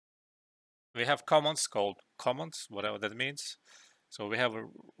we have commands called commands, whatever that means. So we have a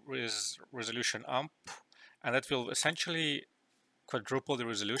resolution amp, and that will essentially quadruple the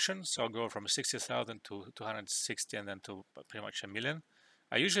resolution. So I'll go from 60,000 to 260 and then to pretty much a million.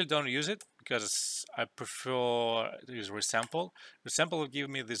 I usually don't use it because I prefer to use resample. Resample will give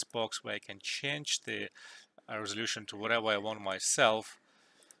me this box where I can change the resolution to whatever I want myself.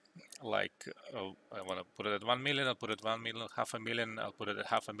 Like I want to put it at 1 million, I'll put it at 1 million, half a million, I'll put it at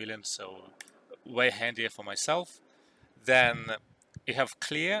half a million. So way handier for myself. Then you have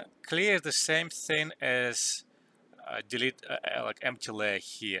clear. Clear is the same thing as delete like empty layer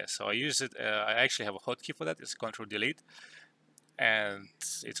here. So I use it. I actually have a hotkey for that. It's Control Delete, and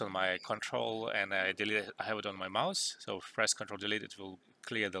it's on my control. And I delete it. I have it on my mouse. So press Control Delete, it will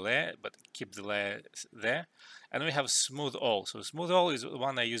clear the layer, but keep the layer there. And we have Smooth All. So Smooth All is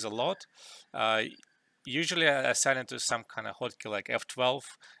one I use a lot. Uh, Usually I assign it to some kind of hotkey like F12,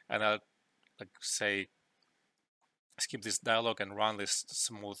 and I'll like say skip this dialog and run this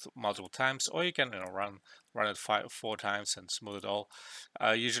smooth multiple times, or you can run it 4 times and smooth it all.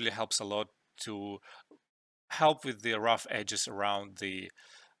 Usually helps a lot to help with the rough edges around the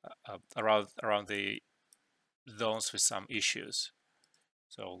zones with some issues.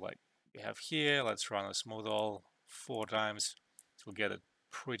 So like we have here, let's run a smooth all 4 times. To get it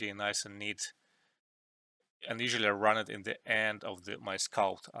pretty nice and neat. And usually I run it in the end of my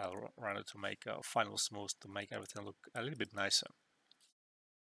sculpt. I'll run it to make a final smooth, to make everything look a little bit nicer.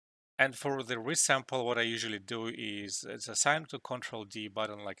 And for the resample, what I usually do is it's assigned to Control D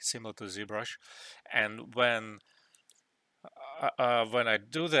button, like similar to ZBrush. And when I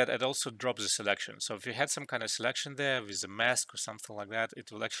do that, it also drops the selection. So if you had some kind of selection there with a mask or something like that,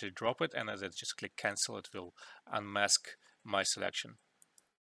 it will actually drop it. And as I just click cancel, it will unmask my selection.